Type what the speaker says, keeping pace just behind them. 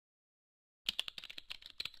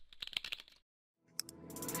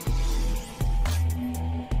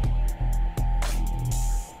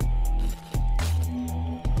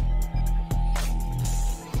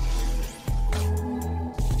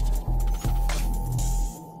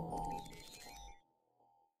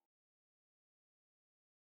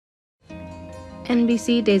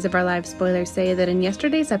NBC Days of Our Lives spoilers say that in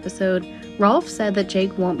yesterday's episode, Rolf said that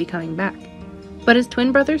Jake won't be coming back, but his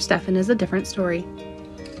twin brother Stefan is a different story.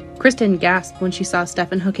 Kristen gasped when she saw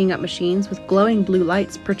Stefan hooking up machines with glowing blue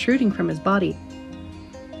lights protruding from his body.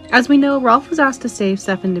 As we know, Rolf was asked to save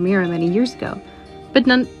Stefan Demira many years ago, but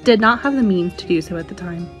did not have the means to do so at the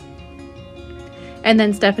time. And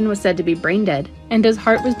then Stefan was said to be brain dead, and his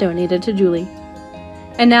heart was donated to Julie.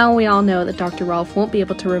 And now we all know that Dr. Rolf won't be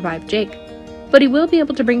able to revive Jake, but he will be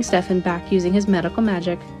able to bring Stefan back using his medical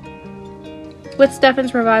magic. With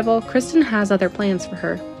Stefan's revival, Kristen has other plans for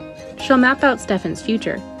her. She'll map out Stefan's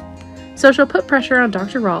future. So she'll put pressure on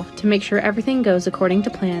Dr. Rolf to make sure everything goes according to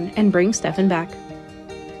plan and bring Stefan back.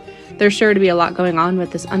 There's sure to be a lot going on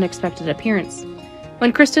with this unexpected appearance,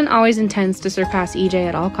 when Kristen always intends to surpass EJ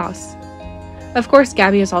at all costs. Of course,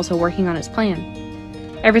 Gabby is also working on his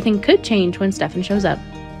plan. Everything could change when Stefan shows up.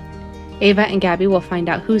 Ava and Gabby will find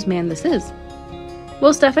out whose man this is.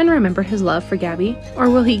 Will Stefan remember his love for Gabby, or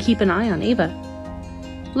will he keep an eye on Ava?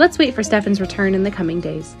 Let's wait for Stefan's return in the coming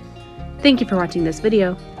days. Thank you for watching this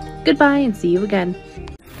video. Goodbye and see you again.